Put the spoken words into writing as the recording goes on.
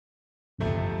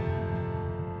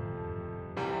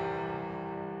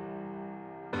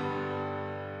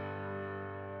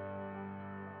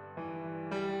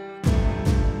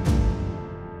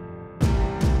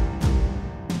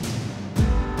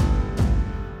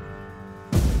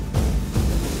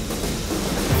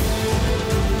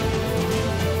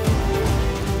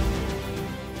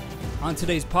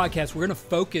today's podcast, we're going to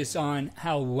focus on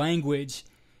how language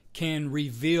can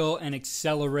reveal and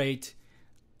accelerate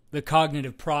the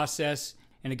cognitive process.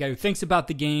 And a guy who thinks about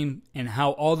the game and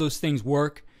how all those things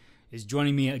work is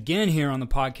joining me again here on the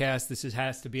podcast.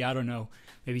 Has to be, I don't know,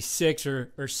 maybe 6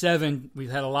 or 7.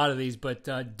 We've had a lot of these, but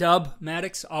Dub,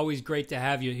 Maddox, always great to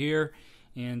have you here.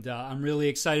 And I'm really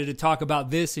excited to talk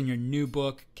about this in your new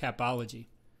book, Capology.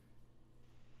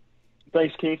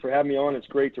 Thanks, Keith, for having me on. It's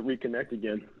great to reconnect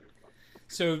again.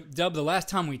 So, Dub, the last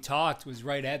time we talked was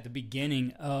right at the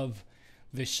beginning of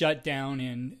the shutdown,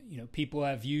 and people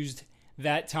have used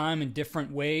that time in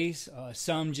different ways.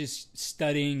 Some just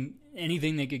studying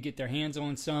anything they could get their hands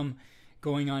on, some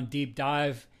going on deep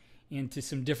dive into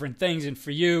some different things. And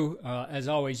for you, as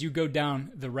always, you go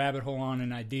down the rabbit hole on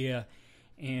an idea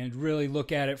and really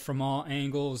look at it from all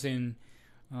angles. And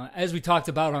as we talked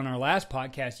about on our last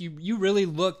podcast, you really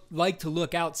like to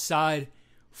look outside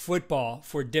football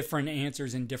for different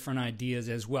answers and different ideas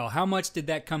as well. How much did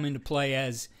that come into play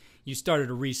as you started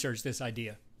to research this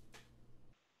idea?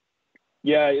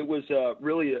 Yeah, it was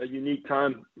really a unique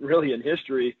time, really in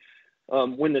history,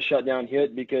 when the shutdown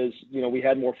hit, because we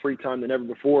had more free time than ever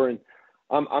before. And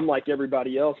I'm like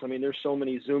everybody else. I mean, there's so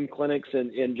many Zoom clinics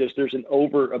and just there's an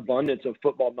overabundance of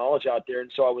football knowledge out there.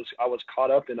 And so I was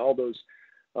caught up in all those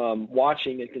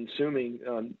watching and consuming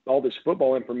all this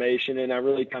football information. And I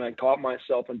really kind of caught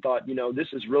myself and thought, this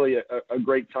is really a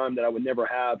great time that I would never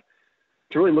have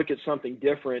to really look at something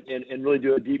different and really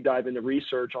do a deep dive into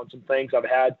research on some things I've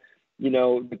had,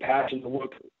 the passion to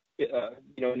look,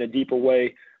 in a deeper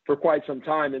way for quite some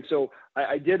time. And so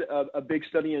I did a big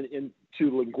study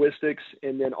into linguistics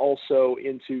and then also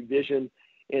into vision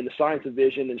and the science of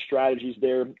vision and strategies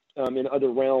there in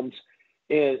other realms,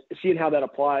 and seeing how that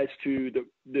applies to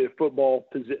the football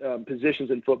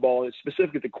positions in football, and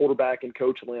specifically the quarterback and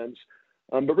coach lens,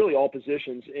 but really all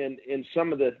positions. And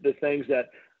some of the things that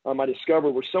I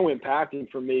discovered were so impacting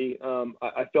for me.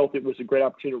 I felt it was a great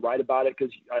opportunity to write about it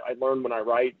because I learn when I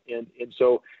write. And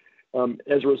so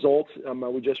as a result,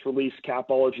 we just released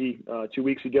Capology 2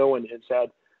 weeks ago, and it's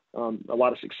had a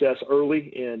lot of success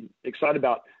early, and excited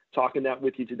about talking that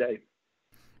with you today.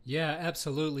 Yeah,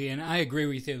 absolutely. And I agree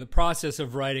with you. The process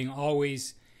of writing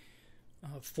always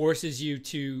forces you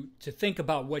to think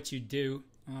about what you do,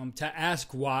 to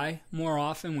ask why more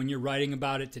often when you're writing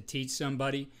about it to teach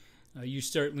somebody. You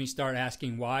certainly start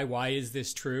asking why. Why is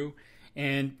this true?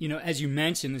 And, as you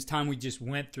mentioned, this time we just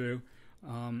went through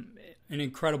an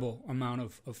incredible amount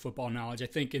of football knowledge. I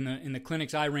think in the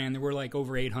clinics I ran, there were like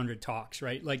over 800 talks,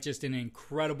 right? Like just an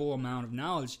incredible amount of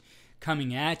knowledge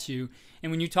coming at you.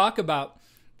 And when you talk about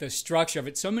the structure of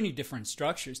it, so many different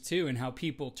structures too, and how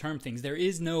people term things. There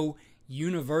is no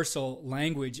universal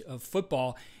language of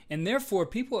football, and therefore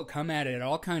people come at it at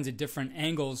all kinds of different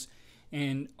angles.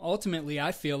 And ultimately,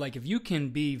 I feel like if you can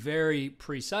be very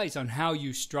precise on how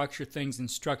you structure things and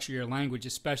structure your language,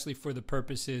 especially for the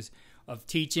purposes of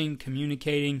teaching,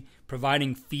 communicating,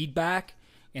 providing feedback,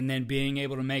 and then being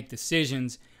able to make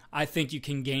decisions, I think you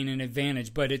can gain an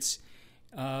advantage. But it's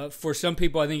for some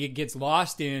people, I think it gets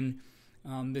lost in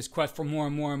this quest for more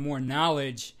and more and more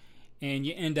knowledge, and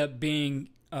you end up being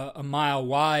a mile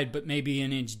wide, but maybe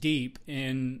an inch deep.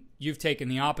 And you've taken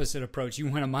the opposite approach. You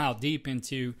went a mile deep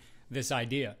into this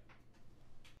idea.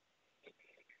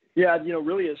 Yeah,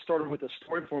 really it started with a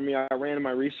story for me. I ran in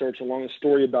my research along a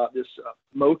story about this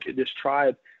this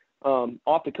tribe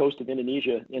off the coast of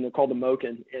Indonesia, and they're called the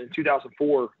Moken. In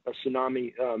 2004, a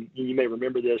tsunami, you may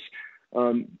remember this,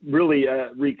 really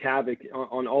wreaked havoc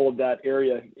on all of that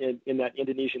area in that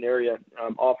Indonesian area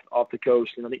off the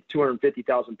coast. And I think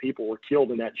 250,000 people were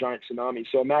killed in that giant tsunami.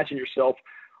 So imagine yourself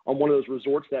on one of those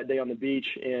resorts that day on the beach,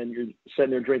 and you're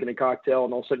sitting there drinking a cocktail,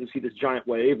 and all of a sudden you see this giant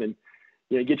wave, and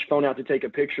you get your phone out to take a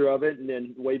picture of it, and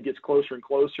then the wave gets closer and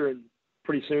closer, and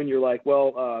pretty soon you're like,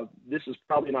 well, this is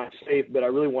probably not safe, but I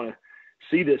really want to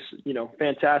see this,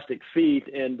 fantastic feat.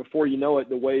 And before you know it,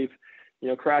 the wave,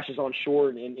 crashes on shore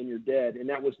and you're dead. And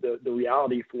that was the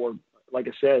reality for, like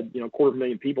I said,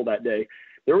 250,000 people that day.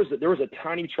 There was a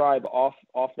tiny tribe off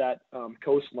that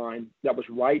coastline that was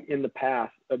right in the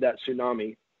path of that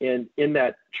tsunami. And in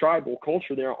that tribal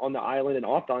culture there on the island and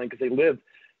off the island, because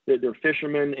they're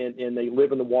fishermen and they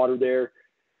live in the water there,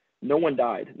 no one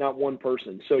died, not one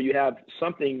person. So you have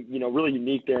something, really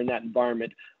unique there in that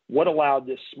environment. What allowed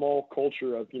this small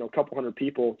culture of, a couple hundred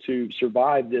people to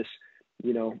survive this,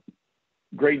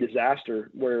 great disaster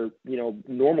where,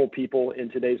 normal people in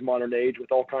today's modern age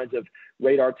with all kinds of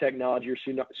radar technology or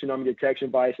tsunami detection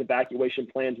device, evacuation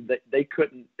plans, they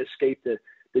couldn't escape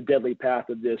the deadly path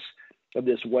of this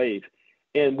wave.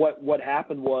 And what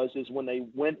happened was when they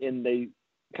went and they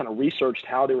kind of researched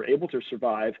how they were able to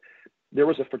survive, there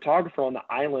was a photographer on the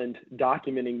island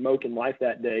documenting Moken life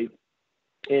that day.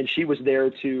 And she was there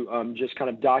to just kind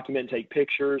of document, take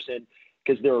pictures, and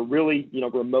because they're a really,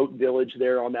 remote village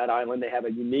there on that island. They have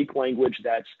a unique language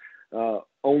that's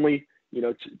only,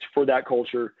 for that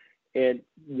culture. And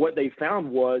what they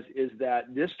found is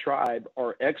that this tribe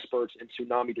are experts in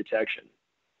tsunami detection,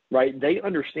 right? They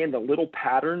understand the little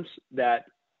patterns that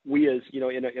we as,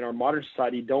 in our modern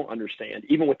society don't understand,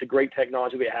 even with the great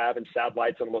technology we have and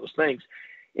satellites and all those things.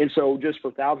 And so just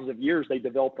for thousands of years, they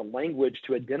developed a language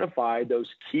to identify those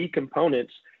key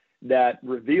components that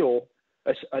reveal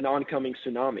an oncoming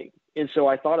tsunami. And so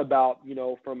I thought about,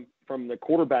 from the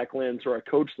quarterback lens or a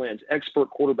coach lens, expert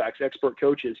quarterbacks, expert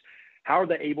coaches, how are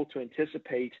they able to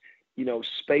anticipate,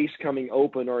 space coming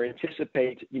open or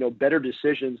anticipate, better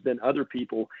decisions than other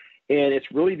people? And it's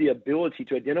really the ability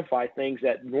to identify things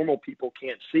that normal people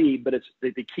can't see, but it's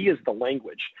the key is the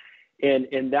language.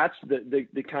 And that's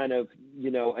the kind of,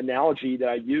 analogy that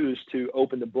I use to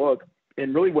open the book,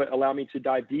 and really what allowed me to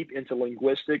dive deep into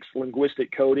linguistics,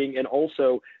 linguistic coding, and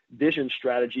also vision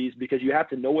strategies, because you have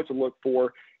to know what to look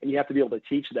for and you have to be able to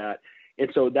teach that. And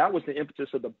so that was the impetus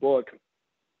of the book.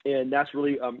 And that's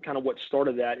really kind of what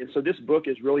started that. And so this book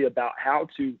is really about how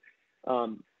to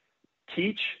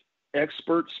teach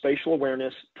expert spatial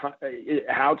awareness,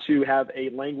 how to have a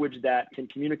language that can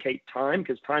communicate time,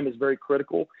 because time is very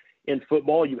critical. In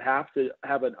football, you have to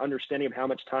have an understanding of how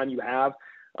much time you have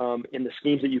in the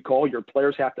schemes that you call. Your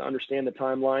players have to understand the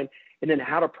timeline. And then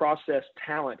how to process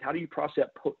talent. How do you process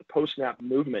post-snap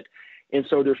movement? And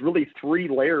so there's really 3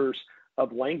 layers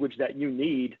of language that you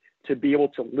need to be able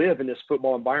to live in this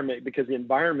football environment, because the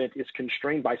environment is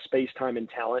constrained by space, time, and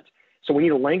talent. So we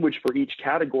need a language for each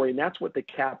category, and that's what the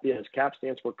CAP is. CAP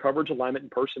stands for coverage, alignment,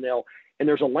 and personnel. And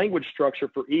there's a language structure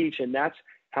for each, and that's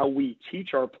how we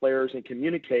teach our players and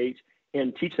communicate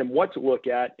and teach them what to look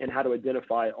at and how to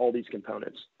identify all these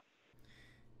components.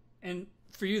 And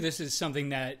for you, this is something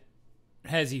that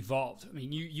has evolved. I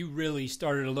mean, you really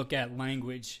started to look at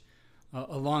language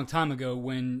a long time ago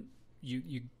when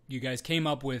you guys came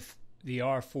up with the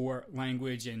R4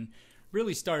 language and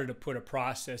really started to put a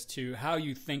process to how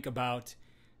you think about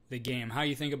the game, how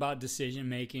you think about decision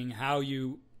making, how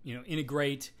you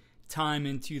integrate time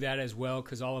into that as well,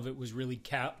 because all of it was really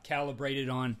calibrated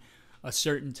on a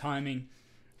certain timing.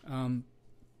 And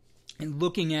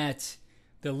looking at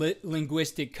the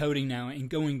linguistic coding now and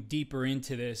going deeper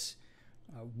into this,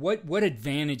 what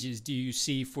advantages do you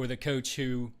see for the coach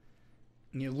who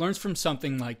learns from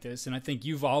something like this? And I think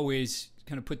you've always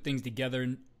kind of put things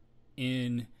together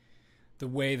in the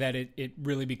way that it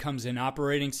really becomes an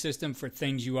operating system for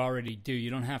things you already do. You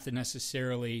don't have to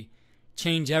necessarily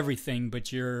change everything,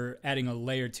 but you're adding a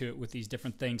layer to it with these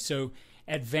different things. So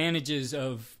advantages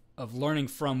of learning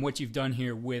from what you've done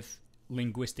here with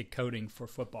linguistic coding for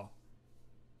football.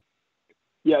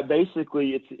 Yeah,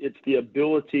 basically it's the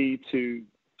ability to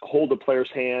hold the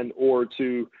player's hand, or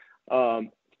to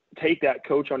take that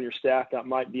coach on your staff that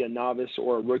might be a novice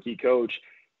or a rookie coach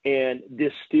and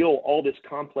distill all this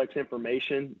complex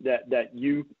information that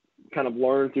you kind of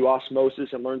learn through osmosis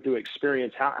and learn through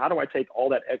experience. How do I take all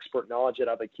that expert knowledge that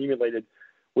I've accumulated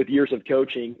with years of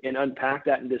coaching and unpack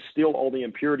that and distill all the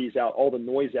impurities out, all the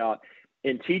noise out,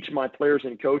 and teach my players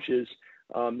and coaches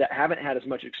that haven't had as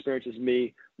much experience as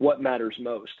me what matters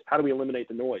most? How do we eliminate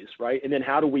the noise, right? And then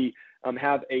how do we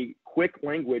have a quick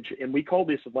language, and we call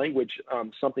this language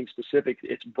something specific.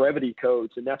 It's brevity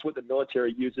codes, and that's what the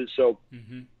military uses. So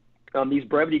these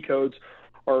brevity codes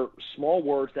are small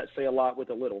words that say a lot with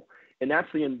a little, and that's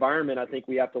the environment I think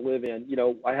we have to live in.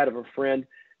 I had a friend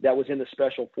that was in the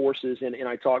Special Forces, and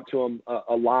I talked to him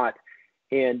a lot,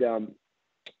 and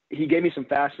he gave me some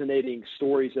fascinating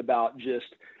stories about just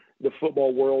the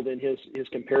football world and his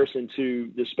comparison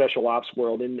to the special ops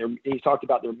world. And he talked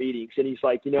about their meetings, and he's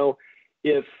like,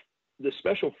 if the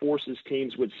Special Forces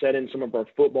teams would set in some of our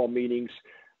football meetings,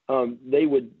 they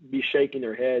would be shaking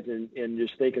their heads and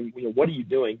just thinking, what are you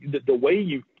doing? The way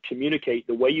you communicate,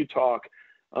 the way you talk,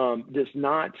 does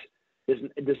not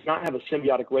have a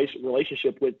symbiotic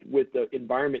relationship with the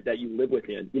environment that you live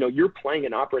within. You're playing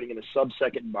and operating in a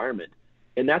sub-second environment,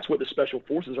 and that's what the Special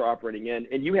Forces are operating in.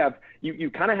 And you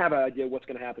kind of have an idea what's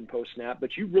going to happen post-snap,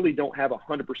 but you really don't have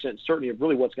 100% certainty of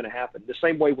really what's going to happen. The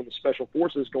same way when the Special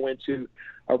Forces go into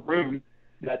a room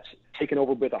that's taken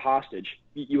over with a hostage,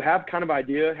 you have kind of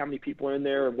idea how many people are in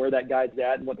there and where that guy's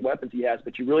at and what weapons he has,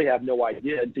 but you really have no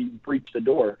idea until you breach the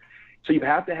door. So you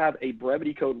have to have a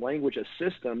brevity code language, a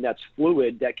system that's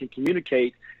fluid, that can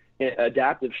communicate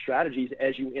adaptive strategies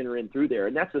as you enter in through there.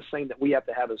 And that's the same that we have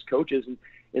to have as coaches.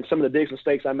 And some of the biggest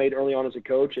mistakes I made early on as a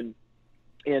coach, and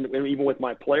and even with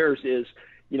my players is,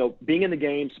 being in the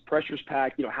games, pressure's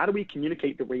packed, how do we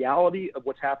communicate the reality of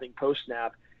what's happening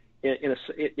post-snap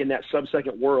in that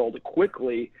sub-second world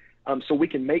quickly, so we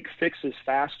can make fixes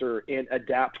faster and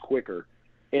adapt quicker.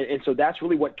 And so that's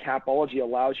really what Capology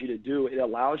allows you to do. It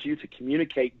allows you to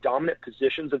communicate dominant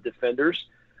positions of defenders,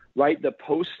 right? The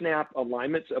post-snap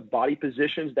alignments of body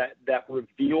positions that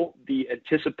reveal the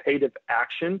anticipative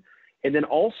action, and then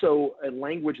also a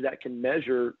language that can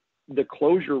measure the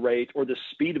closure rate or the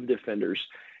speed of defenders.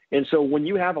 And so when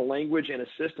you have a language and a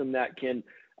system that can,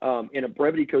 in a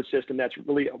brevity code system, that's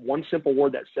really one simple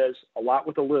word that says a lot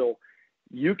with a little,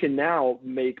 you can now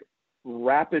make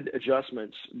rapid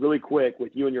adjustments really quick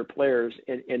with you and your players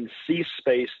and see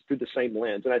space through the same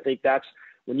lens. And I think that's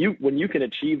when you can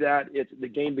achieve that, the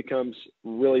game becomes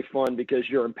really fun because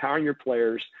you're empowering your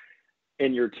players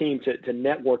and your team to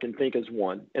network and think as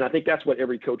one. And I think that's what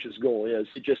every coach's goal is.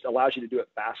 It just allows you to do it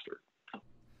faster.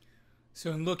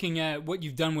 So in looking at what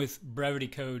you've done with brevity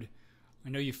code, I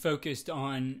know you focused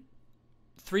on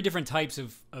 3 different types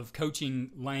of coaching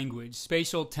language: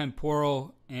 spatial,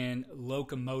 temporal, and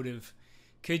locomotive.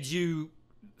 Could you,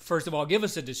 first of all, give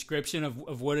us a description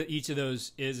of what each of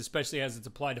those is, especially as it's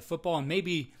applied to football, and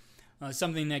maybe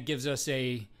something that gives us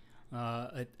a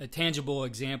tangible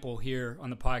example here on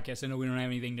the podcast? I know we don't have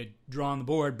anything to draw on the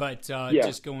board, but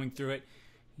just going through it,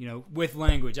 with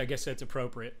language, I guess that's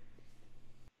appropriate.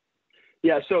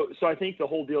 Yeah, so I think the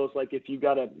whole deal is like, if you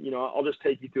got to, I'll just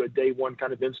take you through a day one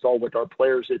kind of install with our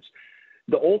players. It's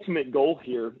the ultimate goal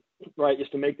here, right, is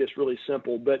to make this really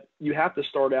simple. But you have to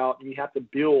start out and you have to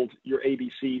build your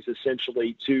ABCs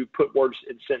essentially to put words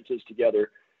and sentences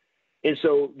together. And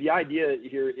so the idea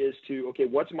here is okay,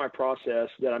 what's my process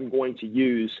that I'm going to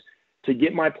use to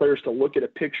get my players to look at a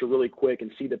picture really quick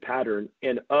and see the pattern,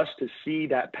 and us to see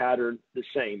that pattern the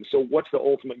same. So what's the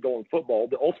ultimate goal in football?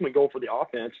 The ultimate goal for the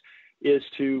offense is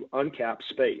to uncap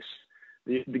space.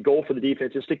 The goal for the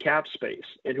defense is to cap space,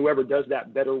 and whoever does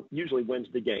that better usually wins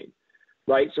the game,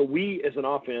 right? So we as an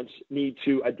offense need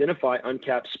to identify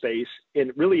uncapped space,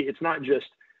 and really it's not just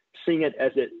seeing it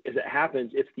as it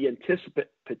happens. It's the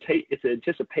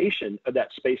anticipation of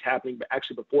that space happening, but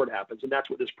actually before it happens, and that's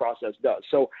what this process does.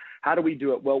 So how do we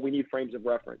do it? Well, we need frames of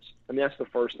reference. I mean, that's the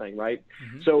first thing, right?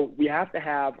 Mm-hmm. So we have to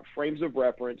have frames of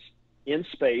reference in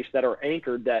space that are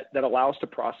anchored, that allows to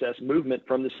process movement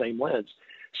from the same lens.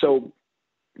 So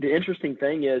the interesting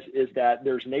thing is that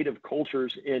there's native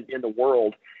cultures in the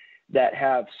world that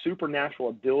have supernatural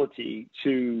ability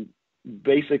to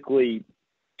basically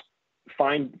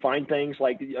find things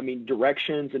like,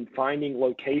 directions and finding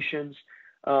locations.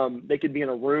 They could be in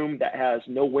a room that has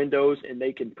no windows and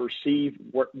they can perceive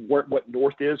what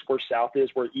north is, where south is,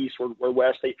 where east, where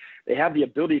west. They have the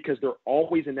ability, because they're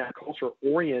always in that culture,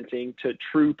 orienting to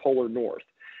true polar north.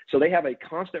 So they have a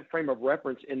constant frame of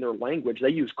reference in their language. They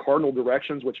use cardinal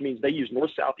directions, which means they use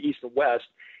north, south, east, and west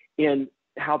in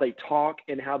how they talk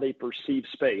and how they perceive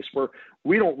space, where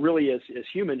we don't really, as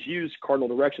humans, use cardinal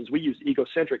directions. We use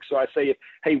egocentric. So I say,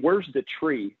 hey, where's the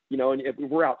tree? And if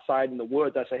we're outside in the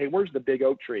woods, I say, hey, where's the big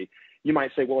oak tree? You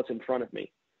might say, well, it's in front of me.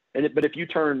 But if you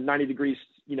turn 90 degrees,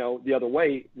 the other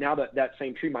way, now that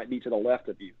same tree might be to the left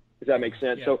of you. Does that make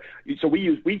sense? Yeah. So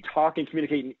we talk and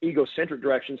communicate in egocentric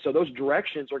directions. So those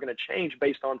directions are going to change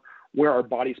based on where our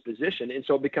body's positioned. And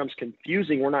so it becomes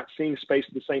confusing. We're not seeing space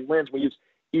with the same lens. We use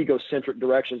egocentric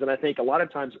directions. And I think a lot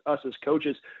of times us as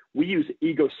coaches, we use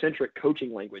egocentric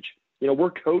coaching language. We're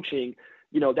coaching,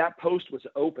 that post was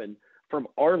open from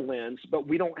our lens, but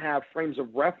we don't have frames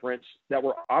of reference that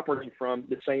we're operating from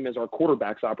the same as our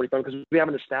quarterbacks operate from, because we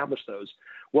haven't established those.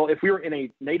 Well, if we were in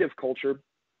a native culture,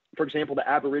 for example, the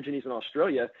Aborigines in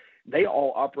Australia, they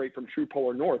all operate from true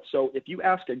polar north. So if you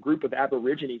ask a group of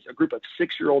Aborigines, a group of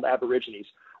 6-year-old Aborigines,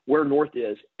 where north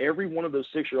is, every one of those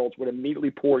 6-year-olds would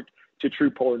immediately port to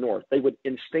true polar north. They would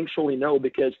instinctually know,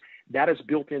 because that is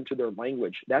built into their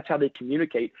language. That's how they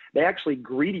communicate. They actually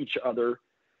greet each other,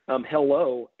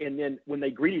 hello, and then when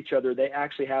they greet each other, they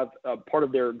actually have part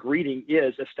of their greeting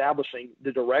is establishing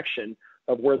the direction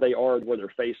of where they are and where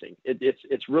they're facing.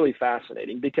 It's really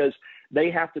fascinating, because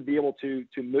they have to be able to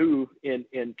move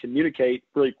and communicate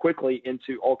really quickly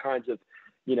into all kinds of,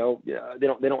 they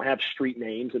don't have street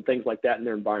names and things like that in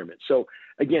their environment. So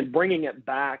again, bringing it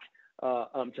back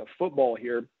to football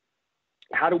here,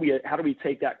 how do we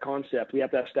take that concept? We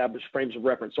have to establish frames of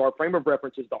reference. So our frame of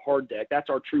reference is the hard deck. That's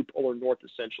our true polar north,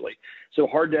 essentially. So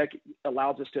hard deck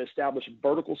allows us to establish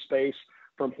vertical space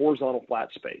from horizontal flat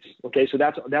space. Okay, so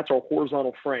that's our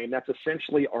horizontal frame. That's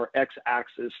essentially our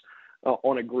x-axis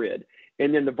on a grid.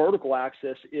 And then the vertical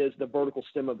axis is the vertical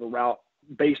stem of the route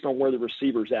based on where the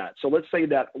receiver's at. So let's say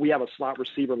that we have a slot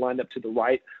receiver lined up to the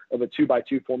right of a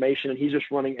 2-by-2 formation, and he's just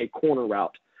running a corner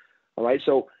route. All right.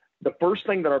 So the first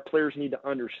thing that our players need to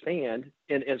understand,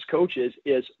 and as coaches,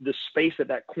 is the space that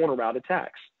that corner route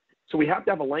attacks. So we have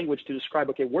to have a language to describe,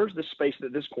 okay, where's the space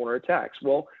that this corner attacks?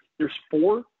 Well, there's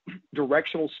 4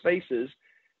 directional spaces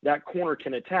that corner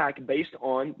can attack based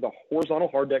on the horizontal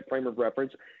hard deck frame of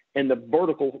reference and the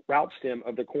vertical route stem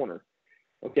of the corner.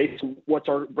 Okay, so what's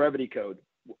our brevity code?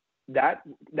 That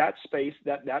space,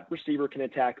 that receiver can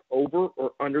attack over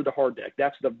or under the hard deck.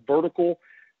 That's the vertical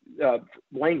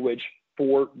language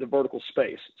for the vertical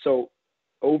space. So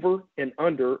over and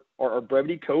under are our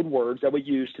brevity code words that we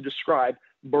use to describe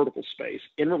vertical space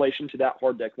in relation to that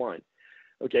hard deck line.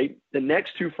 Okay, the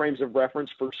next 2 frames of reference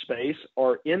for space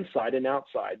are inside and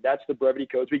outside. That's the brevity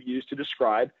codes we use to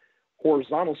describe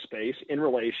horizontal space in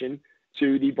relation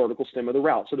to the vertical stem of the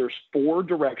route. So there's 4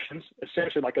 directions,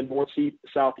 essentially like a north,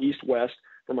 south, east, west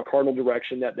from a cardinal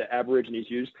direction that the Aborigines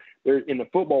use. In the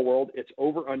football world, it's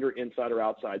over, under, inside, or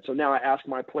outside. So now I ask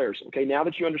my players, okay, now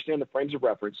that you understand the frames of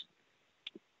reference,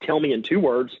 tell me in 2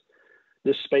 words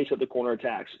the space that the corner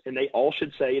attacks. And they all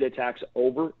should say it attacks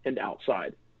over and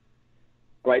outside.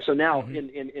 Right. So now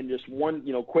in just one,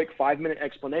 quick 5-minute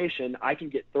explanation, I can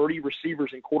get 30 receivers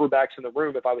and quarterbacks in the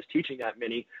room, if I was teaching that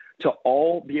many, to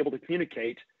all be able to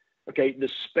communicate, okay, the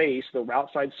space, the route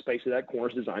side space that corner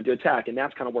is designed to attack. And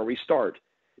that's kind of where we start.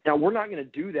 Now, we're not going to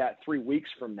do that 3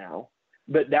 weeks from now,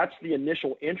 but that's the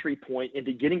initial entry point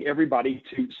into getting everybody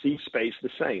to see space the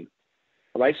same.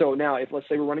 All right. So now if let's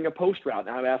say we're running a post route,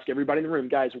 and I ask everybody in the room,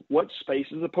 guys, what space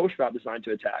is the post route designed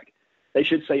to attack? They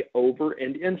should say over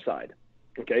and inside.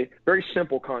 Okay, very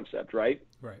simple concept, right?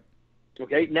 Right.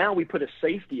 Okay, now we put a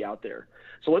safety out there.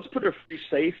 So let's put a free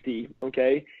safety,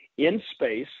 okay, in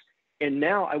space. And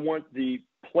now I want the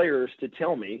players to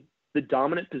tell me the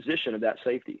dominant position of that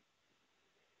safety.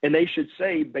 And they should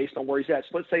say, based on where he's at,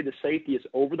 so let's say the safety is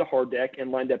over the hard deck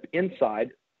and lined up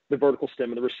inside the vertical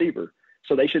stem of the receiver.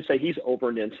 So they should say he's over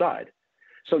and inside.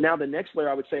 So now the next layer,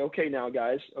 I would say, okay, now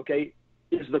guys, okay,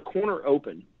 is the corner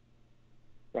open?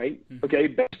 Right? Okay,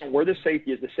 based on where the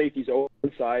safety's over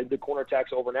inside, the corner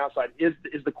attacks over and outside. Is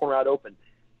the corner out open?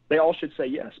 They all should say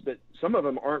yes, but some of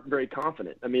them aren't very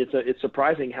confident. I mean, it's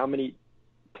surprising how many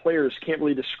players can't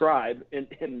really describe and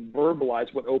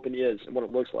verbalize what open is and what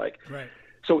it looks like. Right.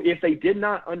 So if they did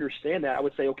not understand that, I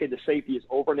would say, okay, the safety is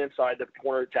over and inside, the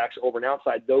corner attacks over and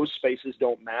outside. Those spaces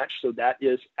don't match, so that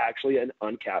is actually an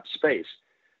uncapped space.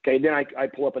 Okay, then I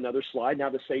pull up another slide. Now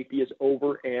the safety is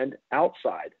over and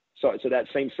outside. So that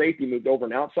same safety moved over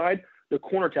and outside. The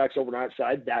corner attacks over and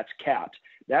outside, that's capped.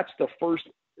 That's the first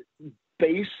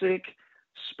basic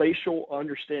spatial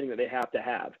understanding that they have to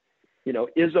have.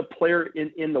 Is a player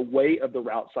in the way of the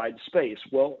route side space?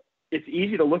 Well, it's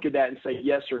easy to look at that and say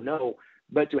yes or no,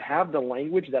 but to have the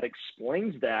language that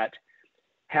explains that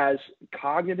has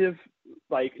cognitive,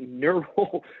 like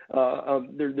neural,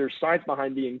 there's science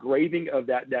behind the engraving of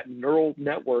that neural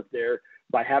network there.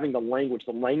 By having the language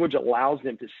allows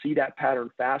them to see that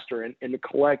pattern faster and to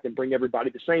collect and bring everybody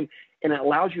the same. And it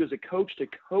allows you as a coach to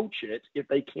coach it if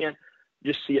they can't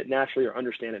just see it naturally or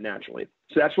understand it naturally.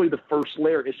 So that's really the first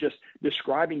layer, is just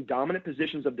describing dominant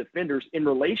positions of defenders in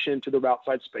relation to the route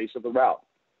side space of the route.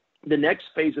 The next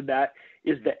phase of that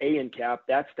is the A in cap.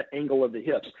 That's the angle of the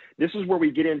hips. This is where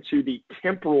we get into the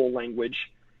temporal language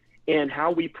and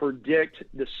how we predict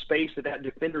the space that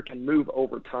defender can move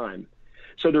over time.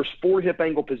 So there's 4 hip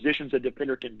angle positions a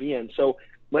defender can be in. So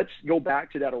let's go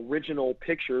back to that original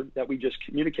picture that we just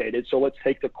communicated. So let's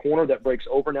take the corner that breaks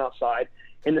over and outside,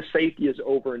 and the safety is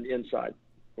over and inside,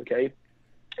 okay?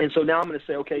 And so now I'm going to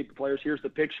say, okay, players, here's the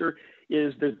picture.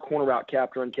 Is the corner route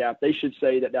capped or uncapped? They should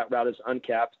say that route is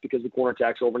uncapped because the corner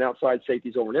attacks over and outside, safety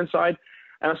is over and inside.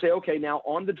 And I say, okay, now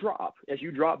on the drop, as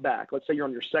you drop back, let's say you're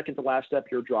on your second to last step,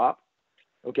 your drop,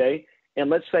 okay? And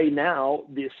let's say now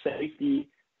the safety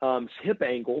hip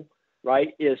angle,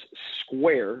 right, is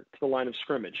square to the line of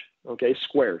scrimmage, okay,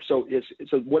 square. So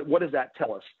what does that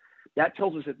tell us? That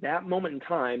tells us at that moment in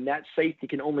time, that safety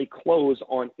can only close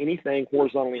on anything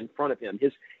horizontally in front of him.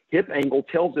 His hip angle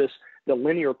tells us the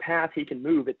linear path he can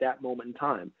move at that moment in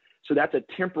time. So that's a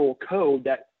temporal code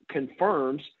that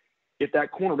confirms if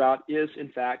that corner route is, in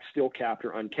fact, still capped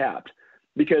or uncapped.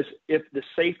 Because if the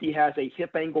safety has a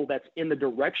hip angle that's in the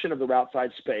direction of the route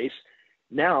side space,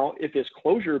 now, if his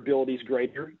closure ability is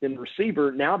greater than the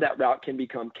receiver, now that route can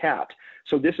become capped.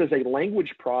 So this is a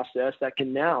language process that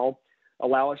can now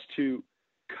allow us to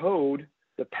code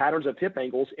the patterns of hip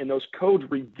angles, and those codes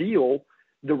reveal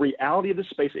the reality of the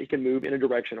space that he can move in a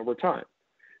direction over time.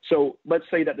 So let's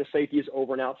say that the safety is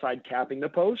over and outside capping the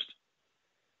post.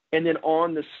 And then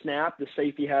on the snap, the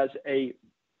safety has a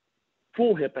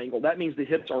full hip angle. That means the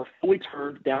hips are fully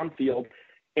turned downfield,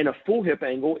 and a full hip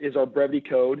angle is our brevity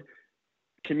code,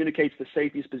 communicates the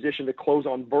safety's position to close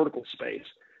on vertical space.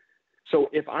 So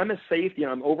if I'm a safety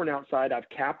and I'm over and outside, I've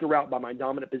capped the route by my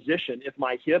dominant position. If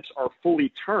my hips are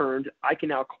fully turned, I can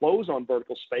now close on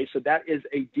vertical space. So that is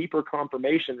a deeper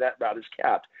confirmation that route is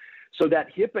capped. So that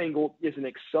hip angle is an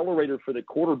accelerator for the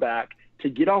quarterback to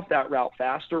get off that route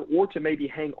faster, or to maybe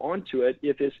hang on to it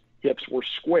if his hips were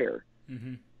square.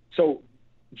 Mm-hmm. So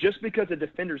just because a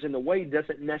defender's in the way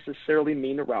doesn't necessarily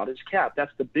mean the route is capped.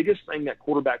 That's the biggest thing that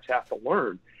quarterbacks have to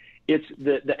learn. It's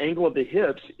the angle of the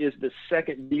hips is the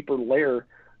second deeper layer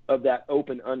of that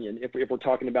open onion, if we're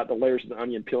talking about the layers of the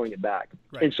onion, peeling it back.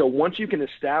 Right. And so once you can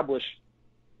establish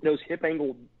those hip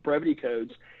angle brevity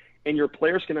codes, and your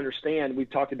players can understand,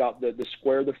 we've talked about the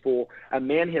square, the full, a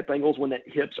man hip angles when the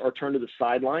hips are turned to the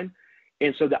sideline.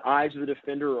 And so the eyes of the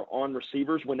defender are on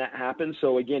receivers when that happens.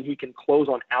 So again, he can close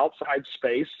on outside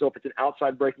space. So if it's an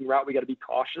outside breaking route, we got to be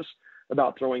cautious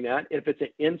about throwing that. If it's an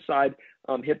inside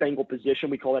hip angle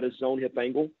position, we call that a zone hip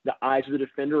angle. The eyes of the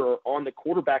defender are on the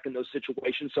quarterback in those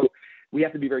situations. So we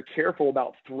have to be very careful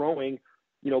about throwing,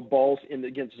 balls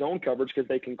against zone coverage, because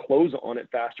they can close on it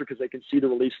faster because they can see the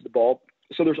release of the ball.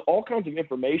 So there's all kinds of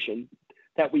information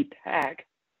that we pack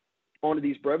onto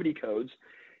these brevity codes,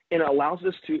 and it allows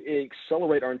us to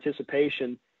accelerate our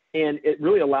anticipation. And it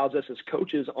really allows us as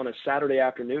coaches on a Saturday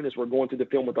afternoon, as we're going through the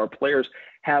film with our players,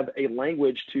 have a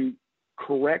language to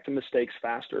correct mistakes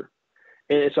faster.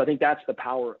 And so I think that's the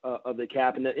power of the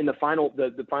cap. And in the final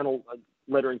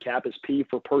letter in cap is P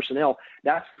for personnel.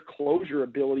 That's the closure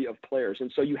ability of players.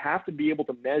 And so you have to be able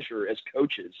to measure as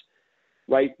coaches,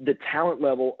 right, the talent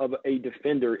level of a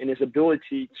defender and his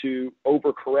ability to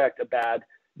overcorrect a bad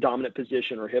dominant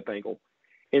position or hip angle.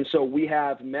 And so we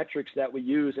have metrics that we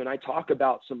use, and I talk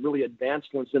about some really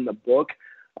advanced ones in the book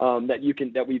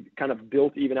that we've kind of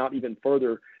built even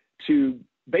further to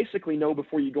basically know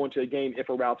before you go into a game if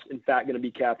a route's in fact going to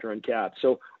be capped or uncapped.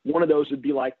 So one of those would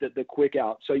be like the quick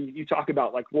out. So you talk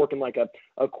about like working like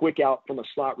a quick out from a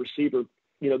slot receiver.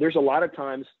 There's a lot of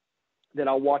times that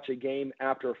I'll watch a game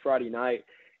after a Friday night,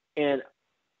 and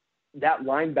that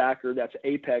linebacker that's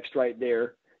apexed right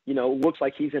there, looks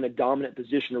like he's in a dominant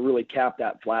position to really cap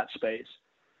that flat space,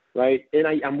 right? And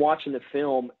I'm watching the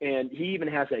film, and he even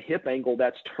has a hip angle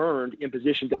that's turned in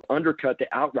position to undercut the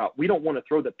out route. We don't want to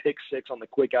throw the pick six on the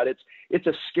quick out. It's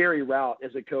a scary route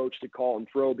as a coach to call and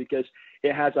throw, because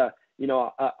it has a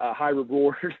high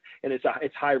reward and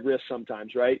it's high risk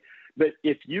sometimes, right? But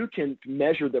if you can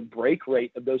measure the break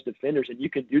rate of those defenders, and you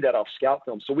can do that off scout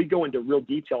film. So we go into real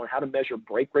detail on how to measure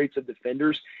break rates of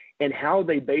defenders and how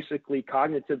they basically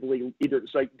cognitively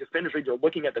it's like defenders are either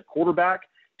looking at the quarterback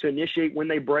to initiate when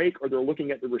they break, or they're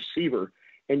looking at the receiver.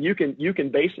 And you can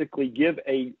basically give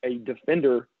a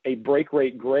defender a break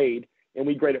rate grade, and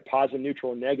we grade it positive,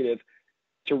 neutral, and negative,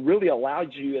 to really allow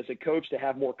you as a coach to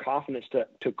have more confidence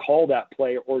to call that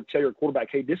play, or tell your quarterback,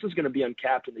 hey, this is going to be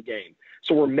uncapped in the game.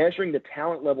 So we're measuring the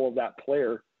talent level of that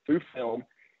player through film,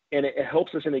 and it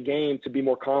helps us in the game to be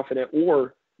more confident,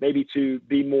 or maybe to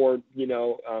be more,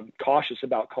 cautious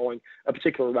about calling a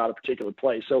particular route, a particular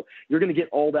play. So you're going to get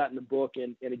all that in the book.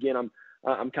 And again,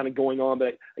 I'm kind of going on,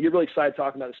 but I get really excited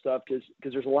talking about this stuff because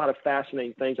there's a lot of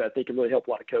fascinating things that I think can really help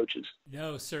a lot of coaches.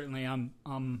 No, certainly.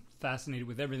 I'm fascinated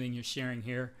with everything you're sharing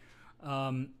here.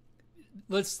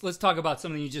 Let's talk about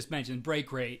something you just mentioned,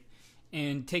 break rate,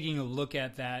 and taking a look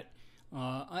at that.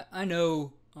 I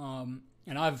know,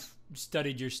 and I've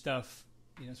studied your stuff,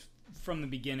 from the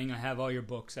beginning. I have all your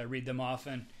books. I read them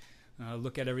often,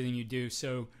 look at everything you do.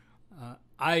 So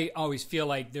I always feel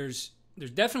like there's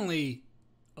definitely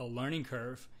a learning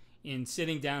curve in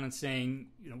sitting down and saying,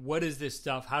 what is this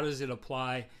stuff? How does it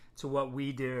apply to what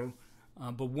we do?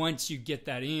 But once you get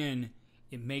that in,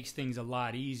 it makes things a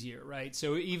lot easier, right?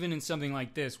 So even in something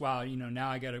like this, wow, now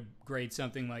I got to grade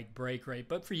something like break rate.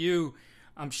 But for you,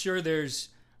 I'm sure there's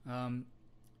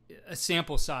a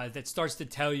sample size that starts to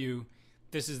tell you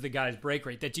this is the guy's break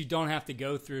rate, that you don't have to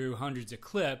go through hundreds of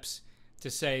clips to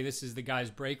say this is the guy's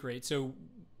break rate. So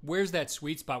where's that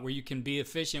sweet spot where you can be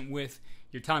efficient with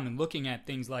your time and looking at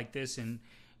things like this and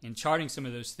charting some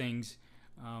of those things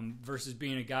versus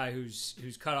being a guy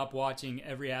who's caught up watching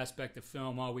every aspect of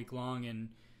film all week long and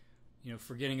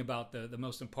forgetting about the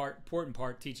most important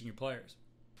part, teaching your players?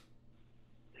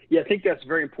 Yeah, I think that's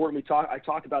very important. I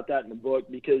talk about that in the book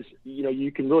because,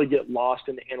 you can really get lost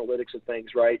in the analytics of things,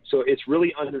 right? So it's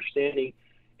really understanding.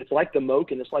 It's like the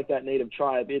Moken. It's like that native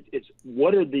tribe. It's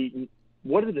what are the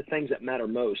things that matter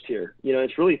most here?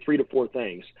 It's really 3 to 4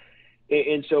 things.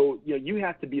 And so, you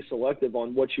have to be selective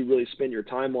on what you really spend your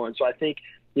time on. So I think,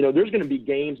 there's going to be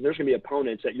games and there's going to be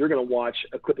opponents that you're going to watch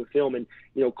a clip of film. And,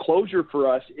 closure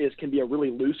for us can be a really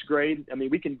loose grade. I mean,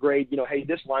 we can grade, hey,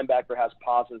 this linebacker has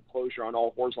positive closure on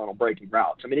all horizontal breaking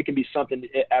routes. I mean, it can be something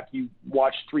after you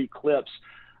watch 3 clips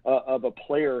of a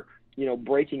player,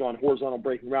 breaking on horizontal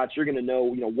breaking routes, you're going to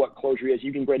know, what closure is.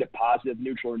 You can grade it positive,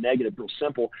 neutral, or negative, real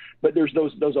simple. But there's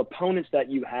those opponents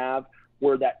that you have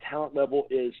where that talent level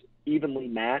is evenly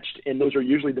matched, and those are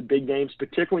usually the big games,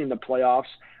 particularly in the playoffs,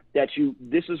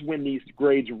 this is when these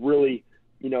grades really,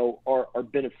 are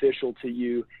beneficial to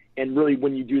you, and really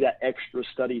when you do that extra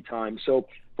study time. So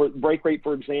for break rate,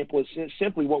 for example, is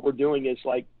simply what we're doing is,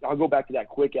 like, I'll go back to that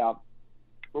quick out.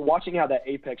 We're watching how that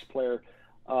apex player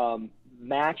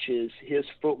matches his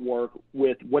footwork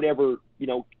with whatever,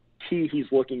 key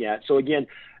he's looking at. So again,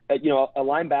 a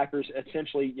linebacker's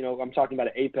essentially, I'm talking about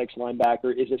an apex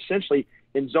linebacker, is essentially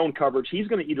in zone coverage. He's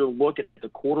going to either look at the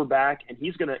quarterback, and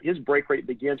his break rate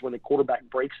begins when the quarterback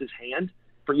breaks his hand,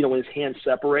 when his hands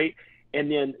separate. And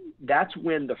then that's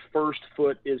when the first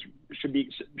foot should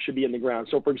be in the ground.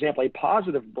 So for example, a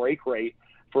positive break rate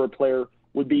for a player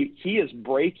would be, he is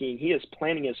planting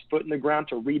his foot in the ground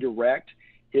to redirect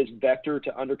his vector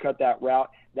to undercut that route.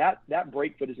 That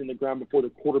break foot is in the ground before the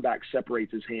quarterback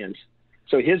separates his hands.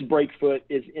 So his break foot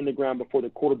is in the ground before the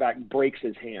quarterback breaks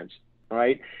his hands, all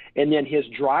right? And then his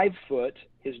drive foot,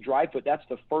 that's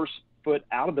the first foot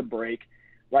out of the break,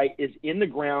 right, is in the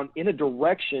ground in a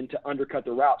direction to undercut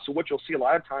the route. So what you'll see a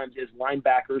lot of times is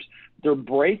linebackers, they're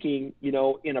breaking,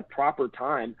 in a proper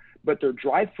time, but their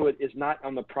drive foot is not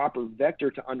on the proper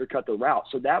vector to undercut the route.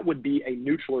 So that would be a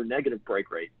neutral or negative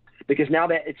break rate, because now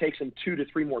that it takes them 2 to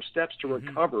 3 more steps to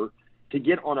recover to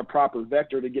get on a proper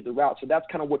vector to get the route. So that's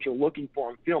kind of what you're looking for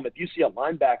on film. If you see a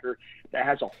linebacker that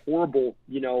has a horrible,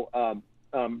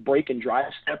 break and drive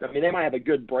step, I mean, they might have a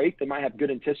good break, they might have good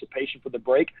anticipation for the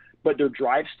break, but their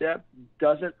drive step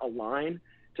doesn't align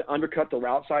to undercut the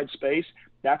route side space,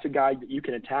 that's a guy that you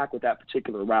can attack with that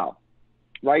particular route,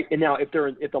 right? And now if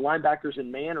the linebacker's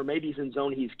in man, or maybe he's in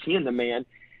zone, he's keying the man,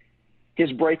 his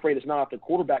break rate is not off the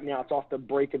quarterback now, it's off the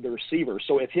break of the receiver.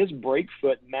 So if his break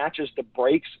foot matches the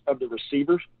breaks of the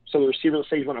receiver, so the receiver, let's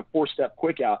say he's running a 4-step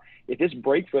quick out, if his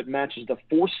break foot matches the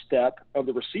 4th step of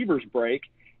the receiver's break,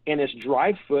 and his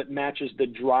drive foot matches the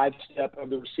drive step of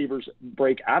the receiver's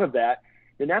break out of that,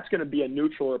 then that's going to be a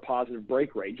neutral or positive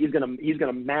break rate. He's going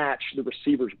to match the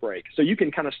receiver's break. So you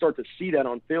can kind of start to see that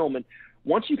on film. And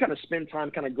once you kind of spend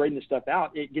time kind of grading this stuff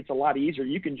out, it gets a lot easier.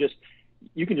 You can just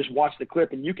watch the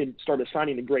clip and you can start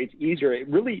assigning the grades easier. It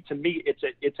really, to me,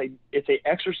 it's a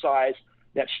exercise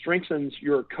that strengthens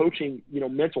your coaching,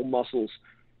 mental muscles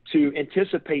to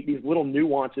anticipate these little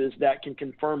nuances that can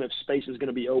confirm if space is going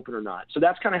to be open or not. So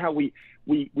that's kind of how we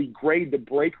grade the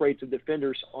break rates of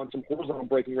defenders on some horizontal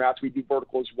breaking routes. We do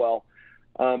vertical as well.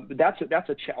 But that's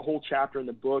a whole chapter in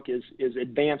the book is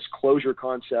advanced closure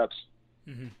concepts.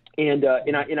 Mm-hmm.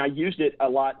 And I used it a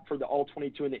lot for the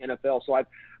All-22 in the NFL. So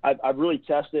I've really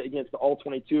tested it against the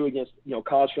All-22, against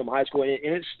college film, high school, and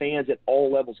it stands at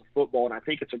all levels of football. And I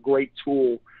think it's a great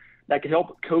tool that can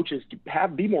help coaches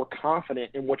be more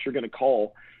confident in what you're going to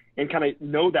call, and kind of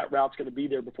know that route's going to be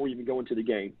there before you even go into the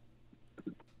game.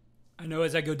 I know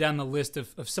as I go down the list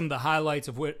of some of the highlights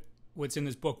of what's in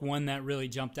this book, one that really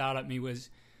jumped out at me was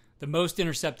the most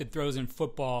intercepted throws in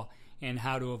football and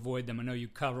how to avoid them. I know you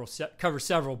cover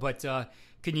several, but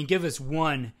can you give us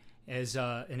one as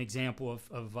an example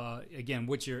of again,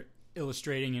 what you're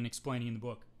illustrating and explaining in the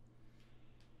book?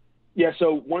 Yeah,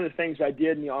 so one of the things I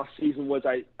did in the off season was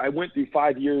I went through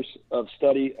 5 years of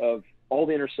study of all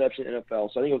the interception in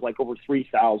NFL. So I think it was like over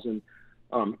 3,000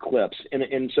 clips.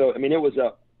 And so, I mean,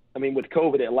 with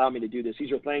COVID, it allowed me to do this.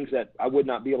 These are things that I would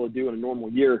not be able to do in a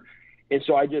normal year. And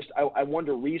so I wanted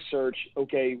to research,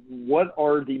 okay, what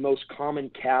are the most common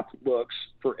capped looks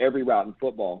for every route in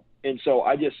football? And so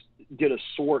I just did a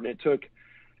sort, and it took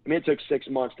 6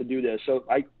 months to do this. So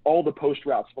all the post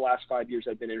routes for the last 5 years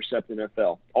have been intercepted in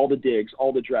NFL, all the digs,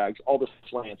 all the drags, all the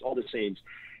slants, all the seams.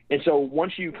 And so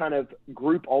once you kind of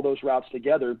group all those routes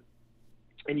together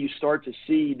and you start to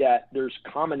see that there's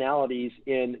commonalities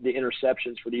in the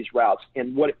interceptions for these routes.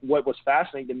 And what was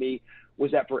fascinating to me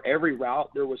was that for every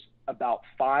route, there was about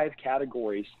 5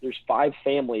 categories. There's 5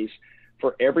 families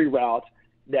for every route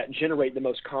that generate the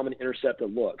most common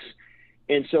intercepted looks.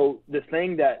 And so the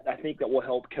thing that I think that will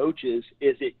help coaches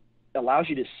is it allows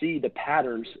you to see the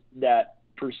patterns that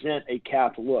present a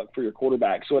capped look for your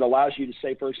quarterback. So it allows you to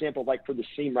say, for example, like for the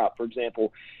seam route, for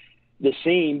example, the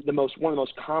seam, one of the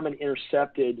most common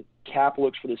intercepted cap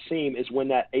looks for the seam is when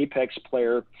that apex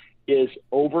player is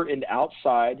over and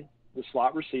outside the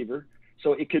slot receiver,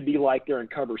 So it could be like they're in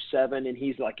cover 7 and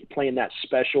he's like playing that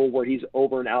special where he's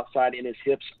over and outside and his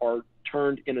hips are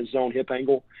turned in a zone hip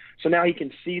angle. So now he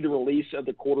can see the release of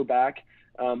the quarterback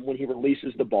when he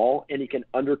releases the ball, and he can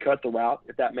undercut the route,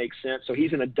 if that makes sense. So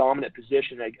he's in a dominant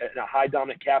position, in a high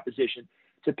dominant cap position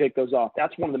to pick those off.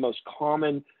 That's one of the most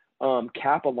common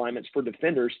cap alignments for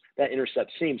defenders that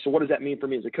intercept seam. So what does that mean for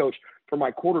me as a coach? For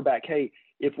my quarterback, hey,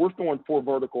 if we're throwing 4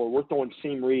 vertical or we're throwing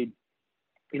seam read,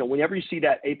 whenever you see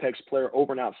that apex player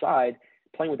over and outside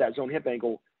playing with that zone hip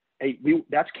angle, hey,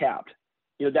 that's capped.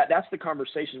 That's the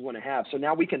conversation we want to have. So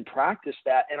now we can practice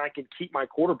that, and I can keep my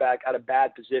quarterback out of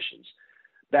bad positions,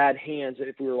 bad hands.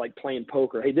 If we were like playing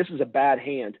poker, hey, this is a bad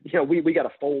hand. We got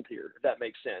to fold here, if that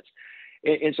makes sense.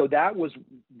 And so that was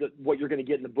what you're going to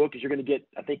get in the book is you're going to get,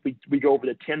 I think we go over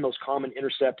the 10 most common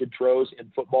intercepted throws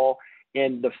in football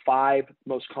and the 5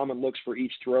 most common looks for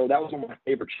each throw. That was one of my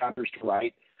favorite chapters to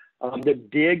write. The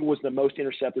dig was the most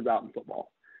intercepted route in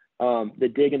football. The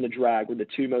dig and the drag were the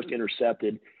 2 most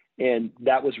intercepted. And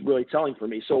that was really telling for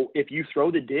me. So if you throw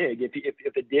the dig,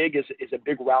 if a dig is a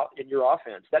big route in your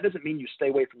offense, that doesn't mean you stay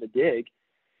away from the dig.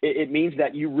 It means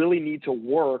that you really need to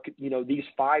work, these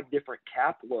 5 different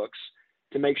cap looks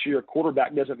to make sure your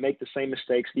quarterback doesn't make the same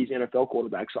mistakes these NFL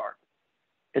quarterbacks are.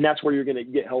 And that's where you're going to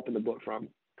get help in the book from.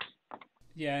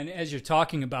 Yeah, and as you're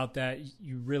talking about that,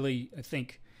 you really, I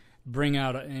think, bring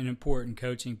out an important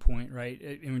coaching point, right?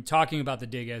 And we're talking about the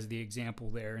dig as the example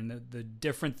there and the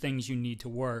different things you need to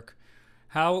work.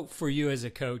 How, for you as a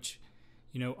coach,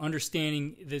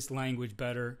 understanding this language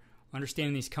better,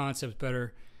 understanding these concepts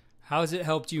better, how has it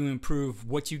helped you improve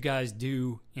what you guys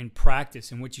do in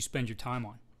practice and what you spend your time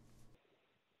on?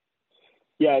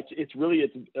 Yeah, it's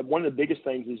one of the biggest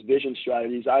things is vision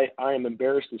strategies. I am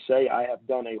embarrassed to say I have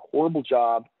done a horrible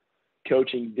job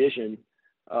coaching vision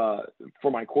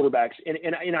for my quarterbacks.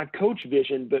 And I've coached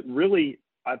vision, but really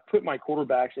I've put my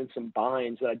quarterbacks in some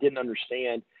binds that I didn't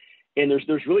understand. And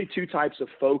there's really 2 types of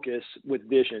focus with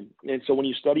vision. And so when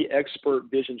you study expert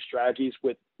vision strategies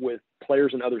with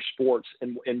players in other sports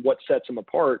and what sets them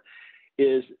apart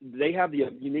is they have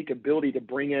the unique ability to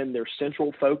bring in their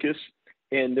central focus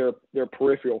and their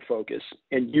peripheral focus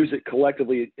and use it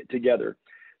collectively together.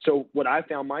 So what I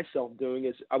found myself doing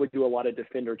is I would do a lot of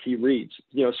defender key reads.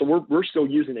 So we're still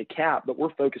using a cap, but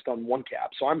we're focused on one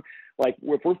cap. So I'm like,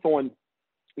 if we're throwing,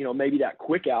 maybe that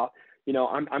quick out,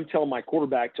 I'm telling my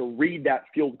quarterback to read that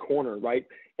field corner, right?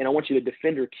 And I want you to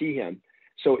defender key him.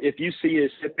 So if you see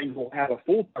his hip angle have a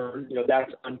full turn,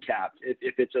 that's uncapped.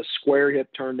 If it's a square hip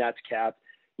turn, that's capped.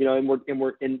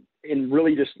 And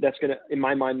really just that's going to, in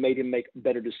my mind, made him make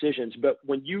better decisions. But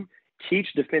when you teach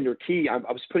defender key, I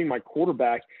was putting my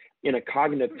quarterback in a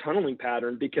cognitive tunneling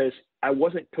pattern because I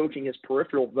wasn't coaching his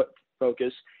peripheral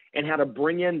focus and how to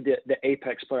bring in the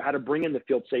apex player, how to bring in the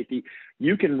field safety.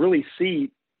 You can really see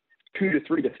 2 to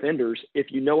 3 defenders if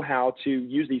you know how to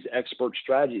use these expert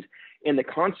strategies. And the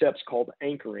concept's called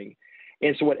anchoring.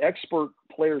 And so what expert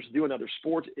players do in other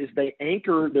sports is they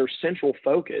anchor their central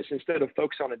focus. Instead of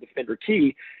focus on a defender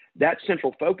key, that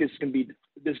central focus is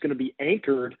going to be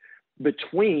anchored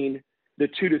between the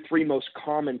 2 to 3 most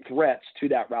common threats to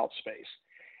that route space.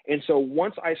 And so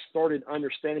once I started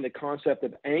understanding the concept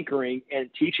of anchoring and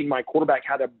teaching my quarterback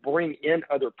how to bring in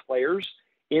other players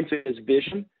into his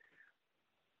vision,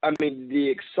 I mean,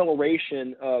 the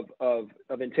acceleration of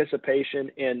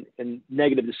anticipation and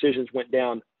negative decisions went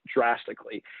down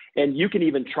drastically. And you can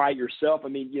even try it yourself. I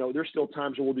mean, there's still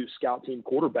times where we'll do scout team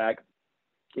quarterback.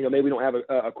 Maybe we don't have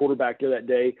a quarterback there that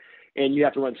day and you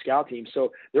have to run scout team.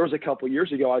 So there was a couple of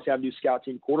years ago, I was having to do scout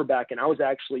team quarterback and I was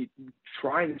actually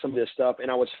trying some of this stuff.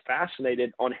 And I was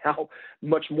fascinated on how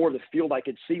much more of the field I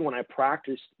could see when I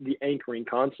practiced the anchoring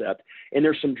concept. And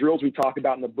there's some drills we talk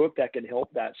about in the book that can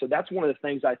help that. So that's one of the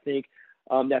things I think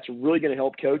that's really going to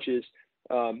help coaches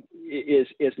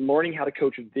is learning how to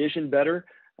coach vision better.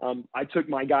 I took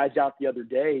my guys out the other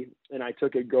day and I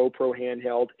took a GoPro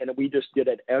handheld and we just did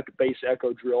an base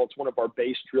echo drill. It's one of our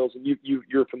base drills and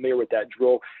you're familiar with that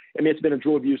drill. I mean, it's been a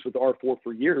drill of use with R4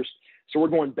 for years. So we're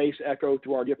going base echo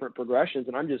through our different progressions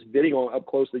and I'm just videoing up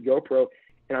close to the GoPro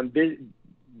and I'm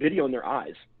videoing their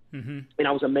eyes. Mm-hmm. And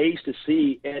I was amazed to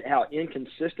see at how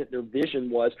inconsistent their vision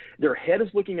was. Their head is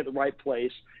looking at the right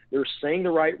place. They're saying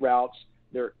the right routes.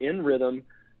 They're in rhythm.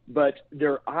 But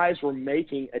their eyes were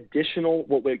making additional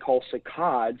what we call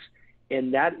saccades,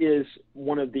 and that is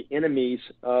one of the enemies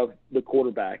of the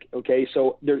quarterback. Okay,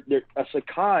 so a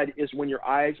saccade is when your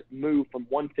eyes move from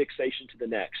one fixation to the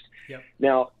next. Yep.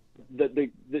 Now, the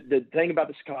thing about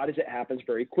the saccade is it happens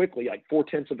very quickly, like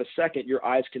 0.4 of a second, your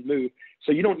eyes can move,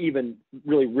 so you don't even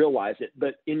really realize it.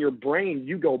 But in your brain,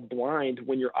 you go blind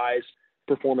when your eyes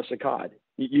perform a saccade.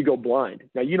 you go blind.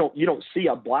 Now you don't see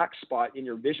a black spot in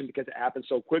your vision because it happens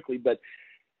so quickly, but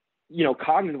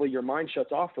cognitively your mind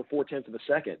shuts off for 0.4 of a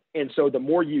second. And so the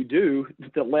more you do,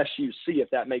 the less you see, if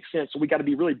that makes sense. So we got to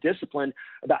be really disciplined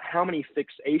about how many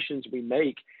fixations we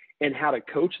make and how to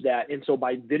coach that. And so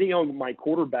by videoing my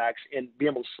quarterbacks and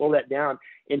being able to slow that down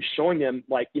and showing them,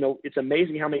 it's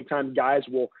amazing how many times guys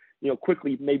will,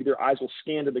 quickly, maybe their eyes will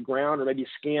scan to the ground or maybe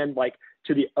scan like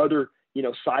to the other,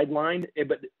 sideline,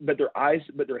 but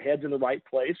their head's in the right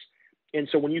place. And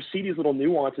so when you see these little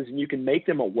nuances and you can make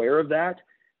them aware of that,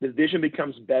 the vision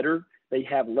becomes better. They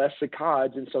have less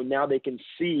saccades, and so now they can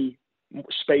see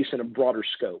space in a broader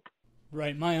scope.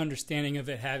 Right. My understanding of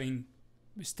it, having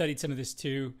studied some of this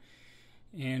too,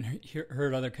 and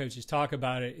heard other coaches talk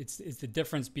about it, it's the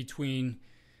difference between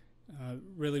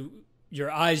really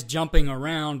your eyes jumping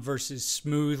around versus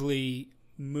smoothly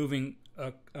moving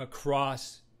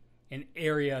across an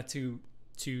area to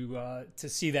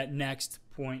see that next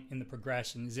point in the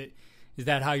progression. Is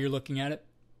that how you're looking at it?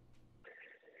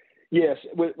 Yes,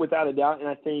 without a doubt. And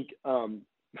I think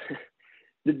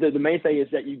the main thing is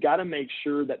that you got to make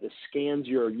sure that the scans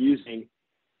you're using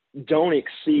don't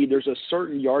exceed. There's a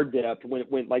certain yard depth what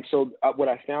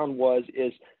I found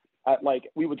is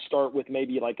we would start with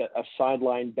maybe like a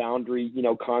sideline boundary,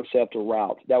 concept or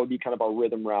route. That would be kind of our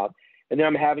rhythm route. And then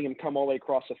I'm having him come all the way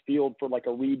across the field for like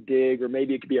a read dig, or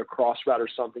maybe it could be a cross route or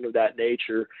something of that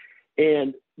nature.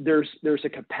 And there's a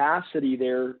capacity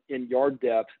there in yard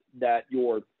depth that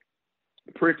your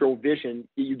peripheral vision,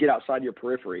 you get outside your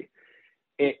periphery.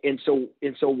 And so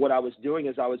what I was doing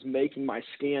is I was making my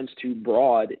scans too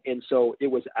broad. And so it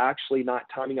was actually not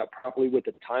timing up properly with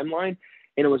the timeline.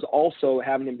 And it was also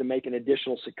having him to make an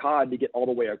additional saccade to get all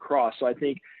the way across. So I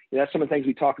think that's some of the things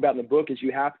we talk about in the book is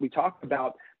we talk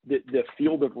about the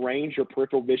field of range your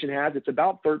peripheral vision has. It's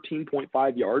about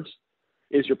 13.5 yards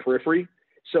is your periphery.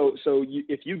 So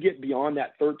if you get beyond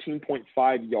that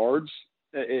 13.5 yards,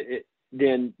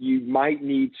 then you might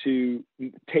need to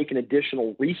take an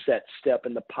additional reset step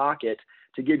in the pocket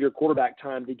to give your quarterback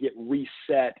time to get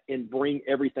reset and bring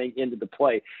everything into the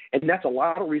play. And that's a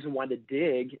lot of reason why the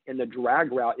dig and the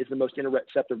drag route is the most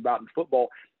interceptive route in football,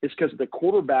 is because the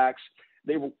quarterbacks,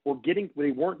 they weren't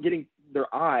getting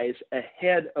their eyes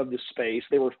ahead of the space.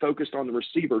 They were focused on the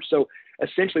receiver. So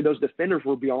essentially those defenders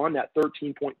were beyond that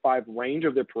 13.5 range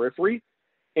of their periphery.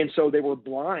 And so they were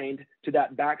blind to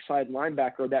that backside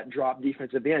linebacker or that drop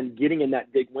defensive end getting in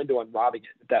that big window and robbing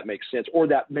it, if that makes sense, or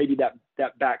that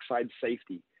backside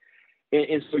safety.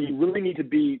 And so you really need to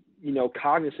be,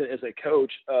 cognizant as a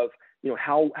coach of,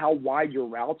 how wide your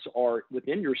routes are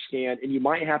within your scan. And you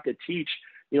might have to teach,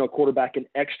 a quarterback an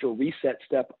extra reset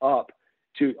step up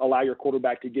to allow your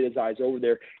quarterback to get his eyes over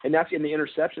there. And that's in the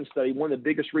interception study. One of the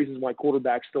biggest reasons why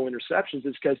quarterbacks throw interceptions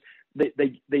is because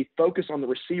they focus on the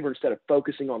receiver instead of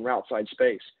focusing on route side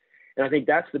space. And I think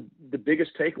that's the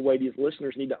biggest takeaway these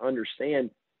listeners need to understand.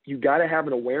 You got to have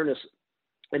an awareness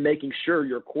and making sure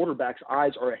your quarterback's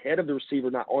eyes are ahead of the receiver,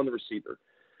 not on the receiver,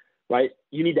 right?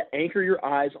 You need to anchor your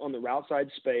eyes on the route side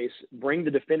space, bring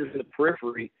the defender to the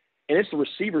periphery, and it's the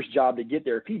receiver's job to get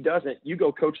there. If he doesn't, you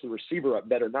go coach the receiver up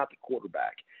better, not the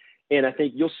quarterback. And I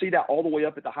think you'll see that all the way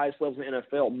up at the highest levels in the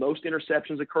NFL. Most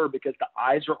interceptions occur because the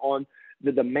eyes are on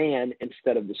the man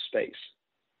instead of the space.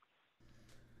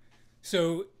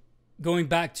 So going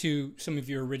back to some of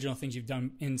your original things you've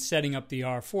done in setting up the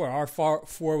R4,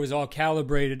 R4 was all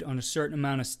calibrated on a certain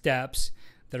amount of steps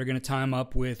that are going to time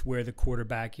up with where the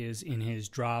quarterback is in his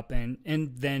drop and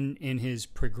then in his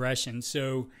progression.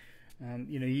 So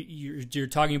you're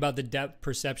talking about the depth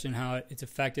perception, how it's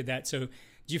affected that. So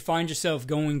do you find yourself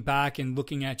going back and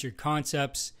looking at your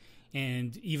concepts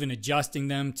and even adjusting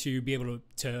them to be able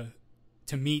to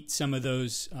meet some of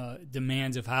those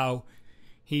demands of how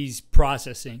he's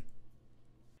processing?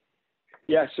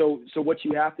 Yeah. So what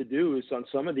you have to do is on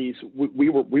some of these, we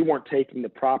weren't taking the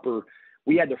proper.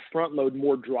 We had to front load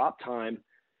more drop time,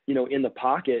 in the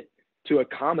pocket to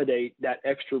accommodate that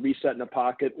extra reset in the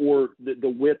pocket or the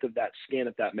width of that scan,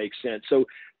 if that makes sense. So,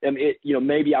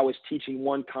 maybe I was teaching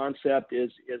one concept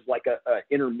is like a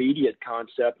intermediate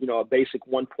concept, a basic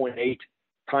 1.8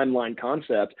 timeline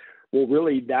concept. Well,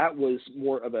 really that was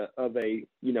more of a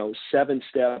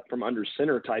 7-step from under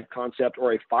center type concept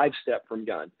or a 5-step from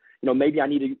gun. Maybe I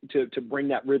needed to bring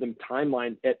that rhythm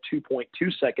timeline at 2.2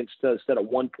 seconds instead of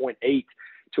 1.8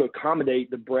 to accommodate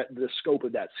the scope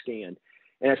of that scan.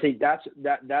 And I think that's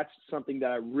something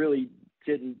that I really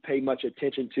didn't pay much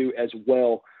attention to as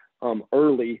well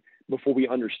early before we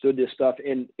understood this stuff.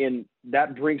 And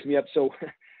that brings me up. So,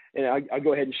 and I'll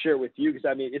go ahead and share it with you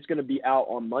because it's going to be out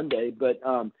on Monday. But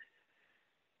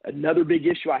Another big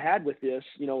issue I had with this,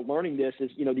 learning this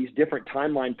is, these different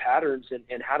timeline patterns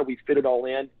and how do we fit it all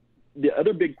in. The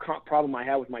other big problem I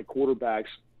had with my quarterbacks,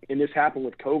 and this happened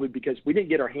with COVID because we didn't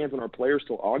get our hands on our players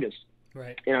till August.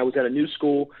 Right. And I was at a new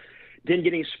school, didn't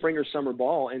get any spring or summer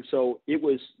ball. And so it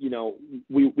was,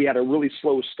 we had a really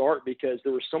slow start because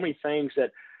there were so many things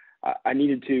that I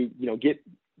needed to, get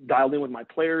dialed in with my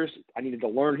players. I needed to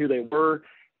learn who they were.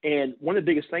 And one of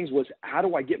the biggest things was, how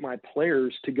do I get my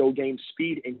players to go game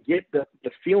speed and get the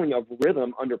feeling of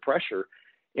rhythm under pressure?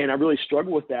 And I really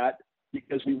struggled with that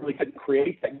because we really couldn't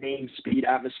create that game speed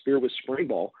atmosphere with spring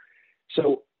ball.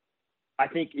 So I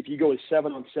think if you go to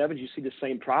 7-on-7s, you see the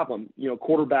same problem.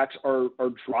 Quarterbacks are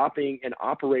dropping and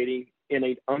operating in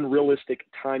an unrealistic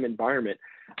time environment.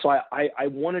 So I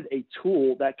wanted a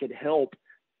tool that could help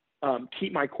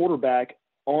keep my quarterback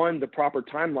on the proper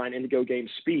timeline and to go game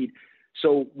speed.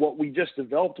 So what we just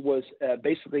developed was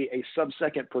basically a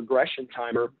sub-second progression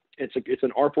timer. It's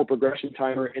an R4 progression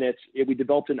timer, and we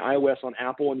developed in iOS on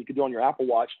Apple, and you can do it on your Apple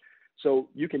Watch. So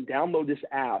you can download this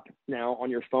app now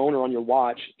on your phone or on your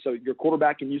watch. So your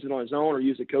quarterback can use it on his own, or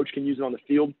a coach can use it on the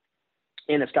field.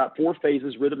 And it's got 4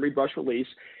 phases: rhythm, read, rush, release.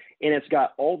 And it's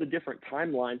got all the different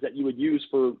timelines that you would use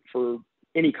for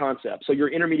any concept. So your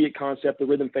intermediate concept, the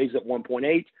rhythm phase at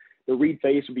 1.8. The read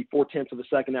phase would be 0.4 of a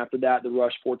second after that. The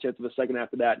rush, 0.4 of a second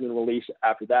after that, and then release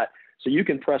after that. So you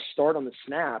can press start on the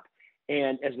snap,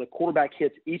 and as the quarterback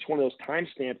hits each one of those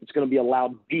timestamps, it's going to be a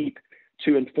loud beep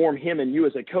to inform him and you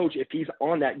as a coach if he's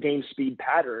on that game speed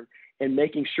pattern and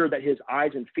making sure that his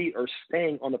eyes and feet are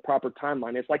staying on the proper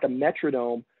timeline. It's like a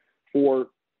metronome for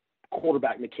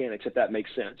quarterback mechanics, if that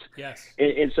makes sense. Yes.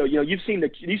 And so you've seen the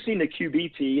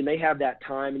QBT, and they have that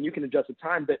time, and you can adjust the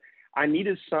time, but I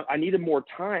needed more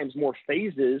times, more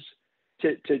phases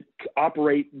to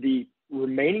operate the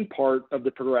remaining part of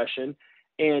the progression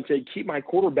and to keep my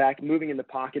quarterback moving in the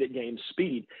pocket at game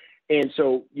speed. And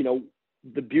so,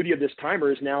 the beauty of this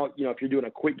timer is now, if you're doing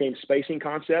a quick game spacing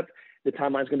concept, the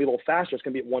timeline is going to be a little faster. It's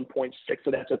going to be at 1.6. So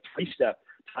that's a 3-step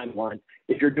timeline.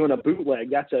 If you're doing a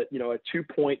bootleg, that's a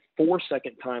 2.4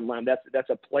 second timeline. That's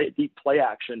a deep play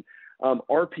action.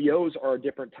 RPOs are a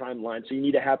different timeline. So you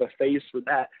need to have a phase for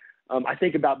that. I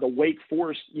think about the Wake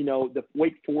Forest, the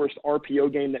Wake Forest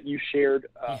RPO game that you shared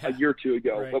a year or two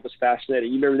ago. Right. That was fascinating.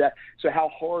 You remember that? So how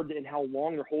hard and how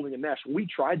long they're holding a mesh. We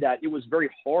tried that. It was very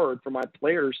hard for my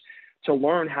players to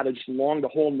learn how to just long to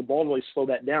hold the ball and really slow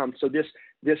that down. So this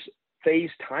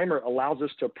phase timer allows us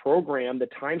to program the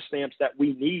timestamps that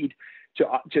we need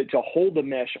to hold the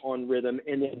mesh on rhythm,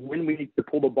 and then when we need to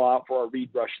pull the ball out for our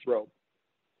read, rush, throw.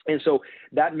 And so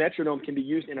that metronome can be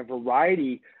used in a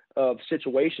variety of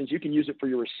situations. You can use it for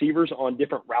your receivers on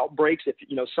different route breaks. If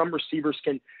some receivers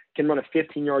can run a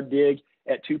 15-yard dig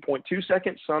at 2.2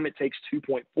 seconds, some it takes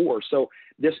 2.4. So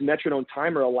this metronome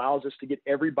timer allows us to get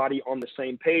everybody on the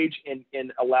same page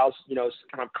and allows kind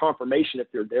of confirmation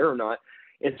if they're there or not.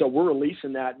 And so we're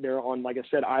releasing that there on, like I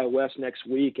said, iOS next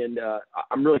week, and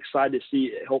I'm really excited to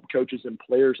see it help coaches and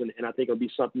players, and I think it'll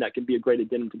be something that can be a great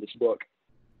addendum to this book.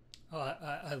 Oh,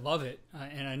 I love it,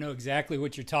 and I know exactly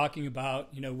what you're talking about.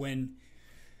 When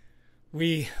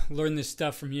we learned this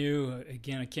stuff from you,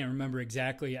 again, I can't remember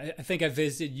exactly. I think I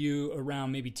visited you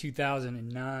around maybe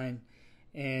 2009,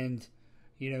 and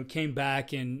came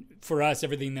back, and for us,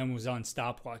 everything then was on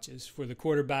stopwatches for the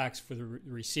quarterbacks, for the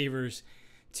receivers,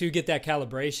 to get that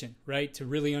calibration, right, to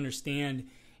really understand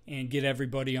and get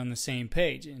everybody on the same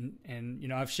page.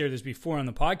 And I've shared this before on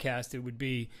the podcast. It would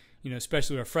be,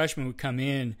 especially our freshmen would come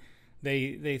in.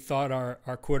 They thought our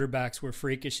quarterbacks were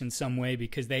freakish in some way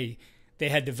because they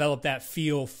had developed that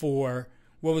feel for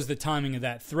what was the timing of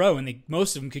that throw, and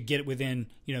most of them could get it within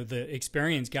the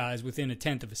experienced guys within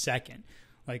 1/10 of a second.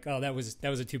 Like, oh, that was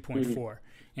a 2.4, mm-hmm.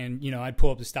 And I'd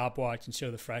pull up the stopwatch and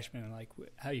show the freshmen and like,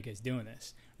 how are you guys doing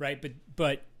this, right?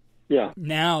 But yeah,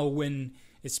 now when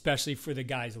especially for the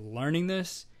guys learning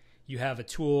this, you have a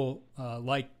tool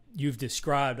like you've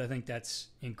described. I think that's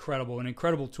incredible, an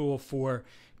incredible tool for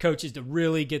coaches to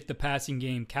really get the passing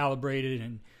game calibrated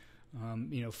and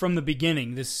from the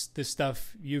beginning, this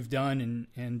stuff you've done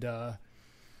and the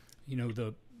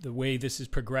way this has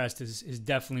progressed has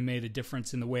definitely made a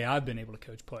difference in the way I've been able to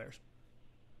coach players.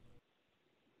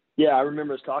 Yeah, I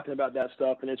remember us talking about that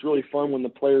stuff, and it's really fun when the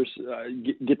players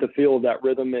get the feel of that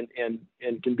rhythm and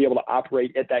can be able to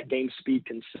operate at that game speed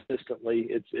consistently.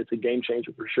 It's a game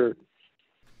changer for sure.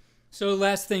 So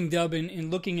last thing, Dub, in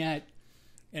looking at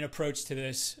an approach to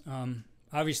this,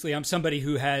 obviously I'm somebody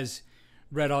who has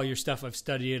read all your stuff. I've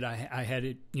studied it. I had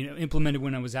it implemented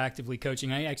when I was actively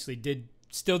coaching. I actually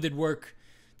still did work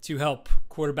to help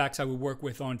quarterbacks I would work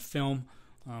with on film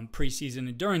preseason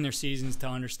and during their seasons to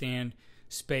understand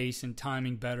space and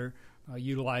timing better,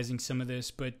 utilizing some of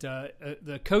this. But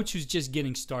the coach who's just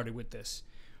getting started with this,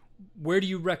 where do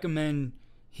you recommend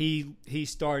he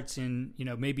starts and,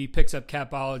 maybe picks up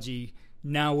Capology?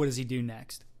 Now what does he do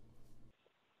next?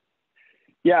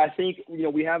 Yeah, I think,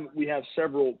 we have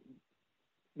several,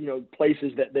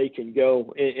 places that they can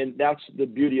go. And that's the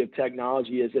beauty of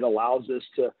technology, is it allows us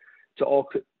to all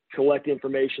collect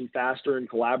information faster and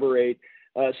collaborate.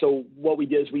 So what we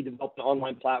did is we developed an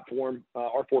online platform,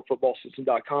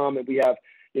 r4footballsystem.com, and we have,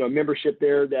 a membership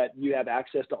there that you have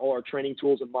access to all our training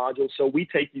tools and modules. So we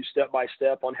take you step by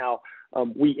step on how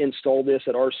we install this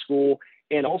at our school.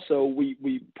 And also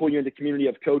we pull you into the community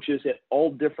of coaches at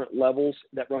all different levels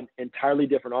that run entirely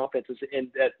different offenses, and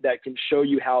that can show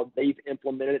you how they've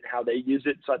implemented it, how they use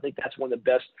it. So I think that's one of the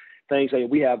best things. I mean,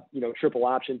 we have, triple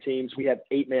option teams, we have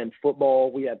 8-man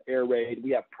football, we have air raid,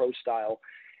 we have pro style.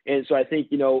 And so I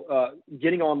think,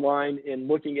 getting online and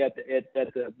looking at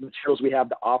the materials we have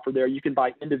to offer there, you can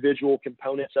buy individual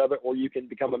components of it, or you can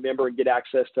become a member and get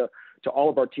access to all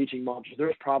of our teaching modules.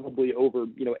 There's probably over,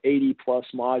 80 plus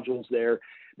modules there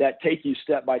that take you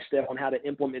step by step on how to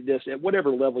implement this at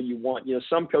whatever level you want.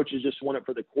 Some coaches just want it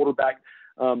for the quarterback,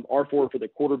 R4 for the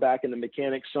quarterback and the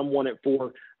mechanics. Some want it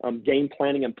for game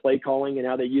planning and play calling and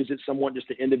how they use it. Some want just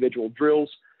the individual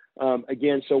drills.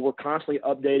 Again, so we're constantly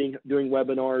updating, doing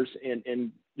webinars,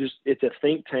 and just it's a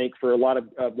think tank for a lot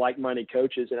of like-minded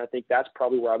coaches. And I think that's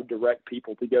probably where I would direct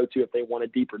people to go to if they want a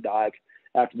deeper dive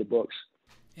after the books.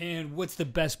 And what's the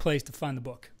best place to find the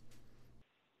book?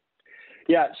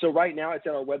 Yeah, so right now it's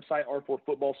at our website,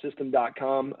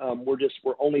 r4footballsystem.com.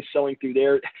 We're only selling through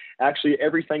there. Actually,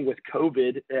 everything with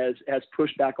COVID has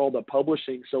pushed back all the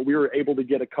publishing, so we were able to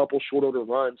get a couple short order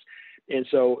runs. And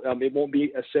so it won't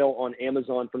be a sale on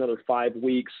Amazon for another 5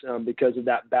 weeks because of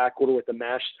that back order with the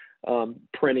mash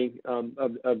printing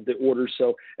of the orders.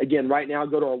 So again, right now,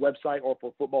 go to our website,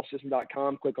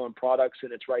 r4footballsystem.com, click on products,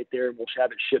 and it's right there, and we'll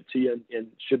have it shipped to you, and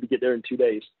should get there in 2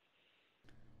 days.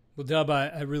 Well, Dub,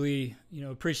 I really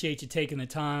appreciate you taking the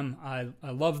time. I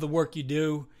love the work you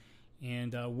do,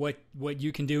 and what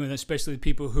you can do, and especially the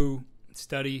people who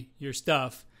study your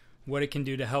stuff, what it can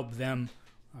do to help them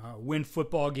win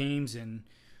football games and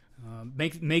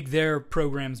make their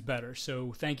programs better.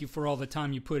 So thank you for all the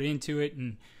time you put into it.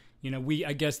 And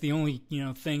I guess the only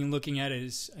thing looking at it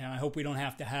is, I hope we don't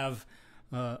have to have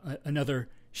another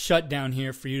shutdown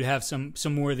here for you to have some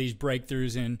more of these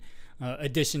breakthroughs in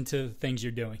addition to the things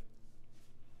you're doing.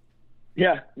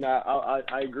 Yeah, no,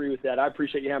 I agree with that. I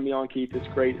appreciate you having me on, Keith.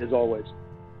 It's great as always.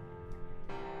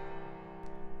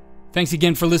 Thanks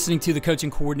again for listening to the Coach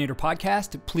and Coordinator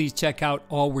podcast. Please check out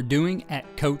all we're doing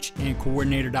at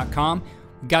coachandcoordinator.com.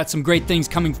 We've got some great things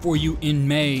coming for you in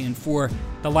May, and for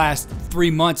the last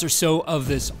 3 months or so of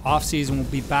this offseason, we'll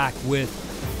be back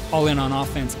with All In on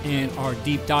Offense and our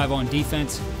deep dive on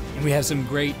defense. And we have some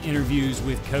great interviews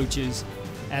with coaches,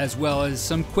 as well as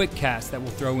some quick casts that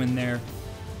we'll throw in there.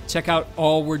 Check out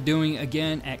all we're doing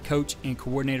again at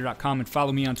coachandcoordinator.com, and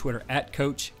follow me on Twitter at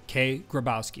Coach K.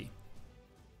 Grabowski.